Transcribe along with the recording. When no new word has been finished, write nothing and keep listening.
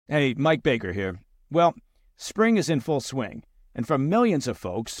Hey, Mike Baker here. Well, spring is in full swing, and for millions of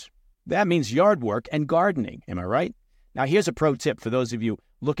folks, that means yard work and gardening, am I right? Now here's a pro tip for those of you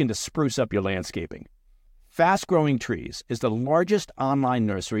looking to spruce up your landscaping. Fast Growing Trees is the largest online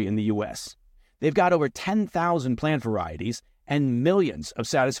nursery in the U.S. They've got over 10,000 plant varieties and millions of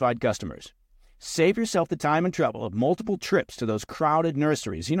satisfied customers. Save yourself the time and trouble of multiple trips to those crowded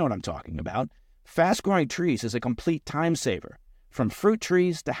nurseries. You know what I'm talking about. Fast Growing Trees is a complete time saver. From fruit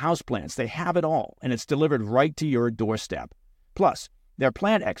trees to houseplants, they have it all, and it's delivered right to your doorstep. Plus, their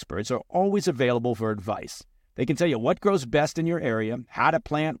plant experts are always available for advice. They can tell you what grows best in your area, how to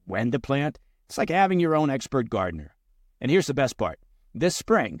plant, when to plant. It's like having your own expert gardener. And here's the best part. This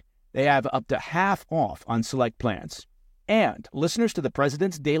spring, they have up to half off on select plants. And listeners to the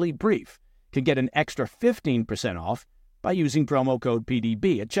President's Daily Brief can get an extra 15% off by using promo code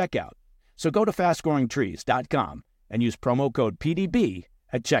PDB at checkout. So go to fastgrowingtrees.com and use promo code PDB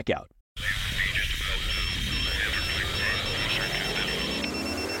at checkout.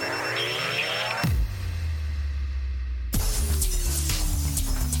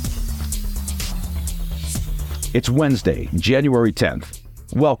 It's Wednesday, January 10th.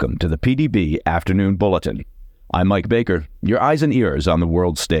 Welcome to the PDB Afternoon Bulletin. I'm Mike Baker, your eyes and ears on the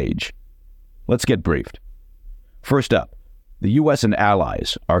world stage. Let's get briefed. First up, the U.S. and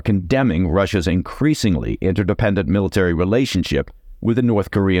allies are condemning Russia's increasingly interdependent military relationship with the North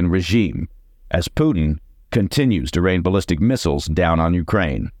Korean regime, as Putin continues to rain ballistic missiles down on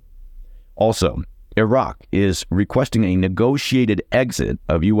Ukraine. Also, Iraq is requesting a negotiated exit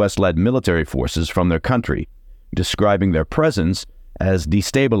of U.S.-led military forces from their country, describing their presence as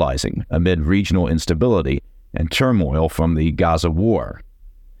destabilizing amid regional instability and turmoil from the Gaza war.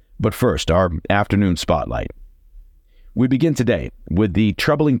 But first, our afternoon spotlight. We begin today with the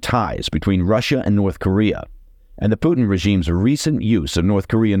troubling ties between Russia and North Korea and the Putin regime's recent use of North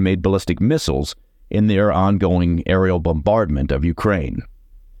Korean-made ballistic missiles in their ongoing aerial bombardment of Ukraine.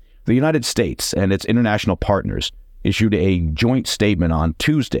 The United States and its international partners issued a joint statement on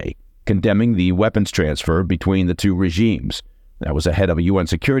Tuesday condemning the weapons transfer between the two regimes. That was ahead of a UN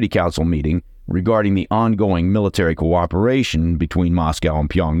Security Council meeting regarding the ongoing military cooperation between Moscow and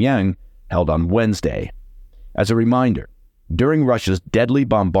Pyongyang held on Wednesday. As a reminder, during Russia's deadly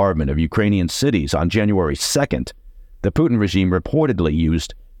bombardment of Ukrainian cities on January 2nd, the Putin regime reportedly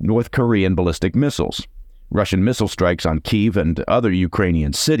used North Korean ballistic missiles. Russian missile strikes on Kyiv and other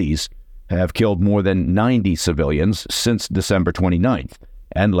Ukrainian cities have killed more than 90 civilians since December 29th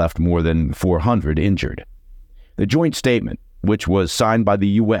and left more than 400 injured. The joint statement, which was signed by the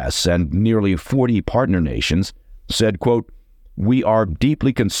U.S. and nearly 40 partner nations, said, quote, "We are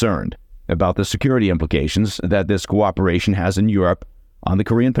deeply concerned about the security implications that this cooperation has in Europe, on the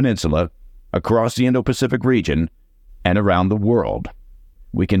Korean Peninsula, across the Indo-Pacific region, and around the world.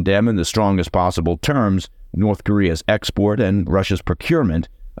 We condemn in the strongest possible terms North Korea's export and Russia's procurement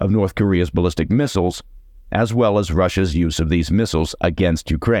of North Korea's ballistic missiles, as well as Russia's use of these missiles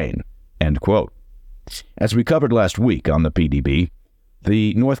against Ukraine." End quote. As we covered last week on the PDB,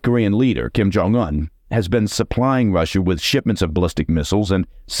 the North Korean leader, Kim Jong-un, has been supplying Russia with shipments of ballistic missiles and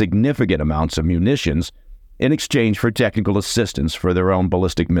significant amounts of munitions in exchange for technical assistance for their own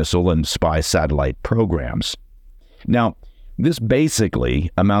ballistic missile and spy satellite programs. Now, this basically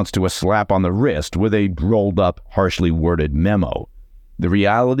amounts to a slap on the wrist with a rolled-up, harshly worded memo. The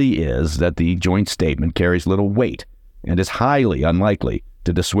reality is that the joint statement carries little weight and is highly unlikely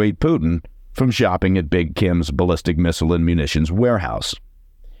to dissuade Putin from shopping at Big Kim's ballistic missile and munitions warehouse.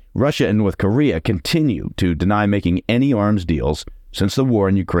 Russia and North Korea continue to deny making any arms deals since the war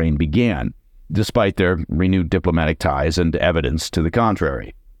in Ukraine began, despite their renewed diplomatic ties and evidence to the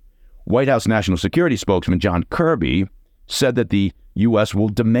contrary. White House National Security spokesman John Kirby said that the U.S. will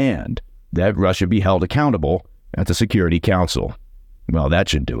demand that Russia be held accountable at the Security Council. Well, that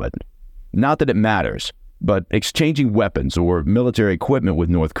should do it. Not that it matters, but exchanging weapons or military equipment with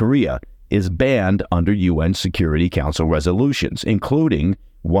North Korea is banned under UN Security Council resolutions, including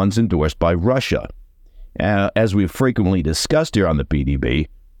ones endorsed by Russia. As we've frequently discussed here on the PDB,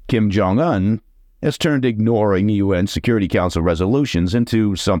 Kim Jong-un has turned ignoring UN Security Council resolutions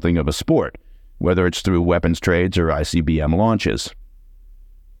into something of a sport, whether it's through weapons trades or ICBM launches.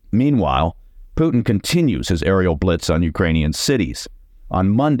 Meanwhile, Putin continues his aerial blitz on Ukrainian cities.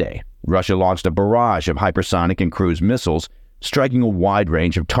 On Monday, Russia launched a barrage of hypersonic and cruise missiles, striking a wide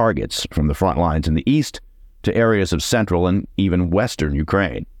range of targets from the front lines in the east to areas of central and even western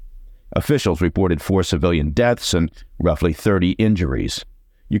Ukraine. Officials reported 4 civilian deaths and roughly 30 injuries.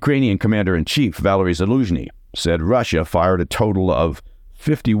 Ukrainian Commander-in-Chief Valery Zaluzhny said Russia fired a total of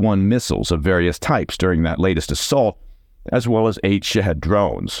 51 missiles of various types during that latest assault, as well as 8 Shahed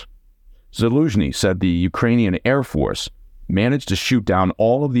drones. Zaluzhny said the Ukrainian Air Force managed to shoot down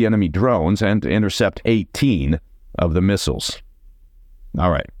all of the enemy drones and intercept 18 of the missiles.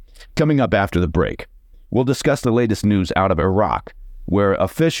 All right, coming up after the break, we'll discuss the latest news out of Iraq, where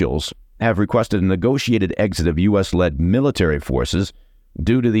officials have requested a negotiated exit of U.S.-led military forces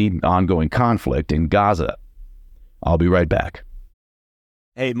due to the ongoing conflict in Gaza. I'll be right back.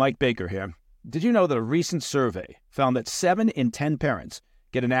 Hey, Mike Baker here. Did you know that a recent survey found that 7 in 10 parents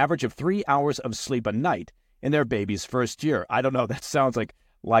get an average of 3 hours of sleep a night in their baby's first year? I don't know, that sounds like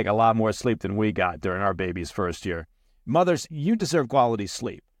a lot more sleep than we got during our baby's first year. Mothers, you deserve quality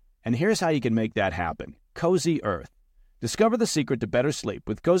sleep. And here's how you can make that happen. Cozy Earth. Discover the secret to better sleep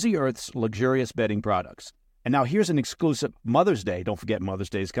with Cozy Earth's luxurious bedding products. And now here's an exclusive Mother's Day. Don't forget Mother's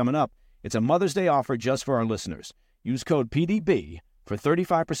Day is coming up. It's a Mother's Day offer just for our listeners. Use code PDB for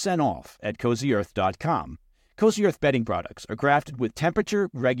 35% off at CozyEarth.com. Cozy Earth bedding products are crafted with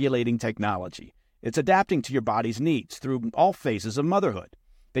temperature-regulating technology. It's adapting to your body's needs through all phases of motherhood.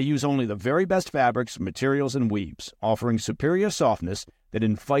 They use only the very best fabrics, materials, and weaves, offering superior softness that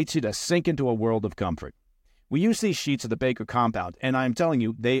invites you to sink into a world of comfort. We use these sheets at the Baker compound, and I'm telling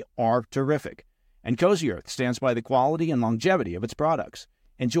you, they are terrific. And Cozy Earth stands by the quality and longevity of its products.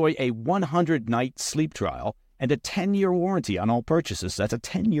 Enjoy a 100-night sleep trial and a 10-year warranty on all purchases. That's a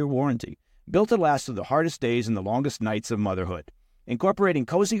 10-year warranty. Built to last through the hardest days and the longest nights of motherhood. Incorporating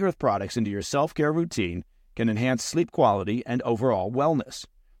Cozy Earth products into your self-care routine can enhance sleep quality and overall wellness.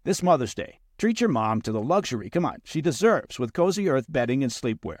 This Mother's Day, treat your mom to the luxury, she deserves with Cozy Earth bedding and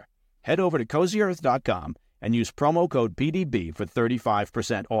sleepwear. Head over to CozyEarth.com and use promo code PDB for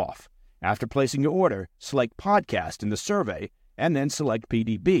 35% off. After placing your order, select Podcast in the survey and then select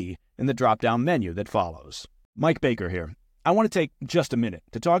PDB in the drop-down menu that follows. Mike Baker here. I want to take just a minute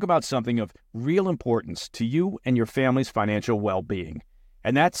to talk about something of real importance to you and your family's financial well-being,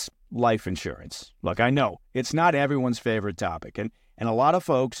 and that's life insurance. Look, I know it's not everyone's favorite topic, and a lot of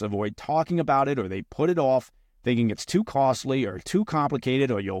folks avoid talking about it or they put it off thinking it's too costly or too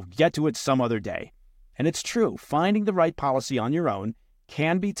complicated or you'll get to it some other day. And it's true, finding the right policy on your own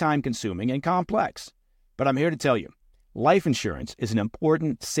can be time-consuming and complex. But I'm here to tell you, life insurance is an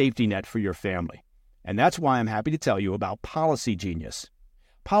important safety net for your family. And that's why I'm happy to tell you about Policy Genius.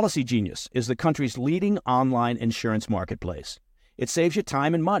 Policy Genius is the country's leading online insurance marketplace. It saves you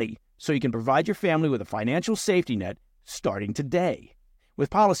time and money so you can provide your family with a financial safety net starting today.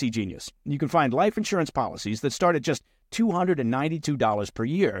 With Policy Genius, you can find life insurance policies that start at just $292 per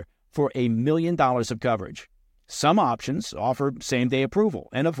year for $1 million of coverage. Some options offer same-day approval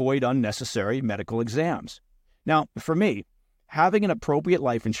and avoid unnecessary medical exams. Now, for me, having an appropriate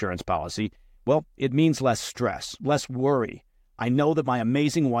life insurance policy, well, it means less stress, less worry. I know that my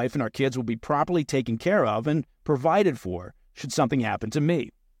amazing wife and our kids will be properly taken care of and provided for should something happen to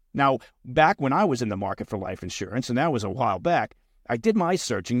me. Now, back when I was in the market for life insurance, and that was a while back, I did my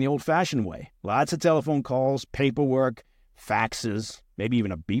searching the old-fashioned way. Lots of telephone calls, paperwork, faxes, maybe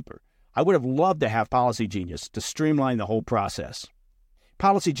even a beeper. I would have loved to have Policy Genius to streamline the whole process.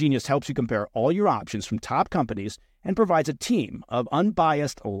 Policy Genius helps you compare all your options from top companies and provides a team of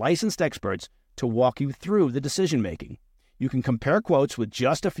unbiased, licensed experts to walk you through the decision-making. You can compare quotes with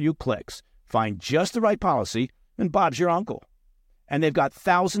just a few clicks, find just the right policy, and Bob's your uncle. And they've got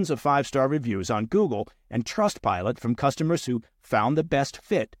thousands of 5-star reviews on Google and Trustpilot from customers who found the best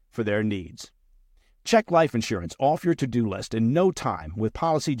fit for their needs. Check life insurance off your to-do list in no time with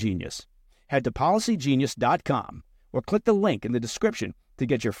Policy Genius. Head to policygenius.com or click the link in the description to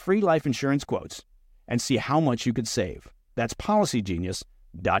get your free life insurance quotes and see how much you could save. That's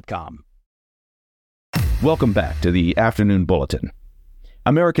policygenius.com. Welcome back to the Afternoon Bulletin.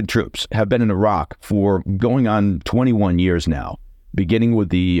 American troops have been in Iraq for going on 21 years now, beginning with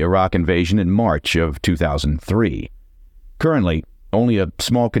the Iraq invasion in March of 2003. Currently, only a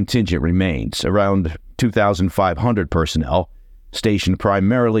small contingent remains, around 2,500 personnel, stationed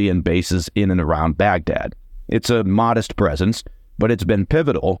primarily in bases in and around Baghdad. It's a modest presence, but it's been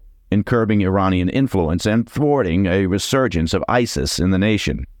pivotal in curbing Iranian influence and thwarting a resurgence of ISIS in the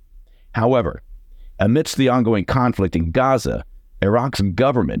nation. However, amidst the ongoing conflict in Gaza, Iraq's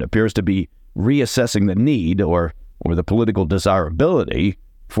government appears to be reassessing the need or the political desirability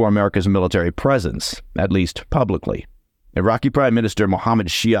for America's military presence, at least publicly. Iraqi Prime Minister Mohammed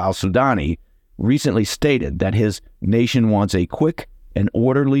Shia al-Sudani recently stated that his nation wants a quick and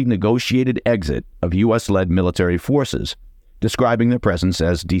orderly negotiated exit of U.S.-led military forces, describing their presence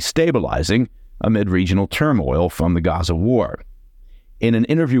as destabilizing amid regional turmoil from the Gaza war. In an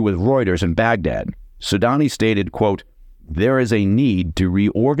interview with Reuters in Baghdad, Sudani stated, quote, "There is a need to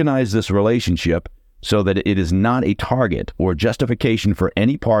reorganize this relationship so that it is not a target or justification for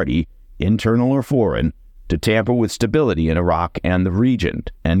any party, internal or foreign, to tamper with stability in Iraq and the region,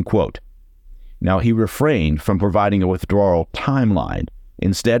 end quote. Now, he refrained from providing a withdrawal timeline,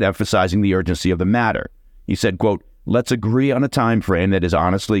 instead emphasizing the urgency of the matter. He said, quote, let's agree on a time frame that is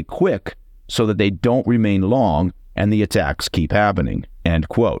honestly quick so that they don't remain long and the attacks keep happening, end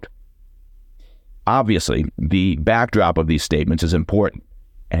quote. Obviously, the backdrop of these statements is important,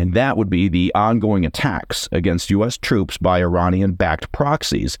 and that would be the ongoing attacks against U.S. troops by Iranian-backed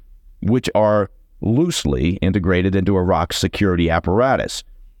proxies, which are loosely integrated into Iraq's security apparatus,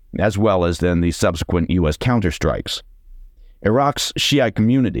 as well as then the subsequent U.S. counterstrikes. Iraq's Shiite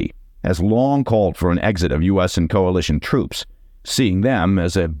community has long called for an exit of U.S. and coalition troops, seeing them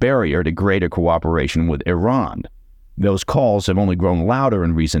as a barrier to greater cooperation with Iran. Those calls have only grown louder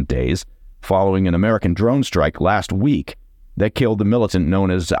in recent days, following an American drone strike last week that killed the militant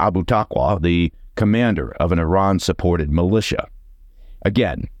known as Abu Taqwa, the commander of an Iran-supported militia.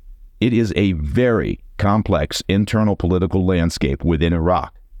 Again, it is a very complex internal political landscape within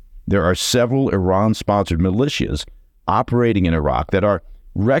Iraq. There are several Iran-sponsored militias operating in Iraq that are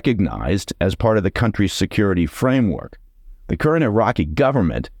recognized as part of the country's security framework. The current Iraqi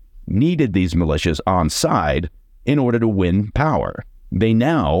government needed these militias on side in order to win power. They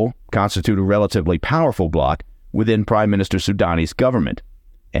now constitute a relatively powerful bloc within Prime Minister Soudani's government,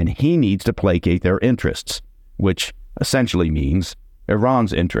 and he needs to placate their interests, which essentially means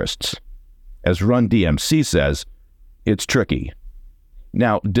Iran's interests. As Run DMC says, it's tricky.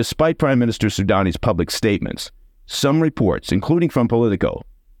 Now, despite Prime Minister Soudani's public statements, some reports, including from Politico,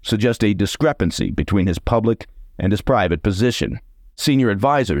 suggest a discrepancy between his public and his private position. Senior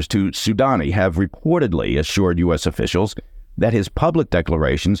advisors to Soudani have reportedly assured U.S. officials that his public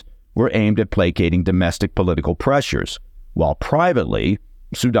declarations were aimed at placating domestic political pressures, while privately,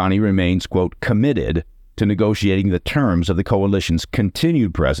 Soudani remains, quote, committed to negotiating the terms of the coalition's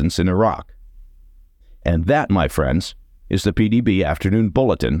continued presence in Iraq. And that, my friends, is the PDB Afternoon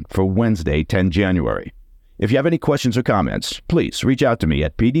Bulletin for Wednesday, 10 January. If you have any questions or comments, please reach out to me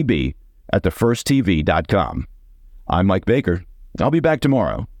at pdb@thefirsttv.com. I'm Mike Baker. I'll be back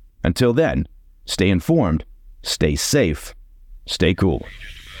tomorrow. Until then, stay informed, stay safe, stay cool.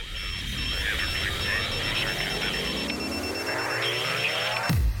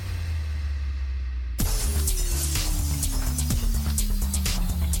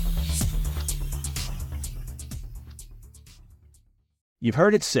 You've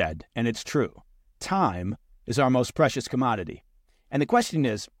heard it said, and it's true. Time is our most precious commodity. And the question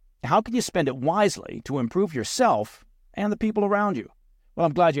is, how can you spend it wisely to improve yourself and the people around you? Well,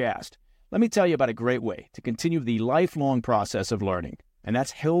 I'm glad you asked. Let me tell you about a great way to continue the lifelong process of learning, and that's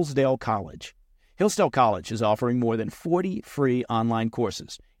Hillsdale College. Hillsdale College is offering more than 40 free online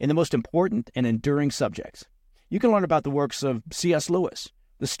courses in the most important and enduring subjects. You can learn about the works of C.S. Lewis,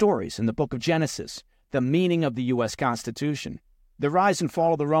 the stories in the book of Genesis, the meaning of the U.S. Constitution, the rise and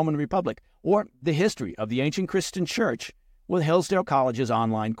fall of the Roman Republic, or the history of the ancient Christian church with Hillsdale College's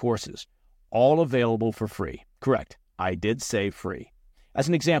online courses, all available for free. Correct, I did say free. As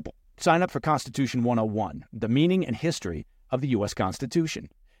an example, sign up for Constitution 101, the meaning and history of the U.S. Constitution.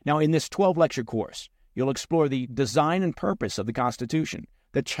 Now, in this 12-lecture course, you'll explore the design and purpose of the Constitution,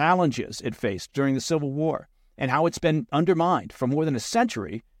 the challenges it faced during the Civil War, and how it's been undermined for more than a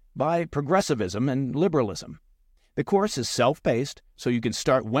century by progressivism and liberalism. The course is self-paced, so you can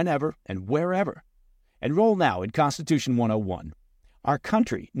start whenever and wherever. Enroll now in Constitution 101. Our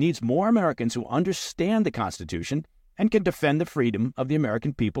country needs more Americans who understand the Constitution and can defend the freedom of the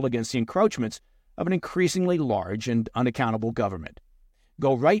American people against the encroachments of an increasingly large and unaccountable government.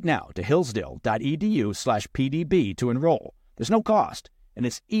 Go right now to hillsdale.edu/PDB to enroll. There's no cost, and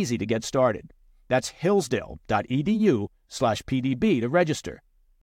it's easy to get started. That's hillsdale.edu/PDB to register.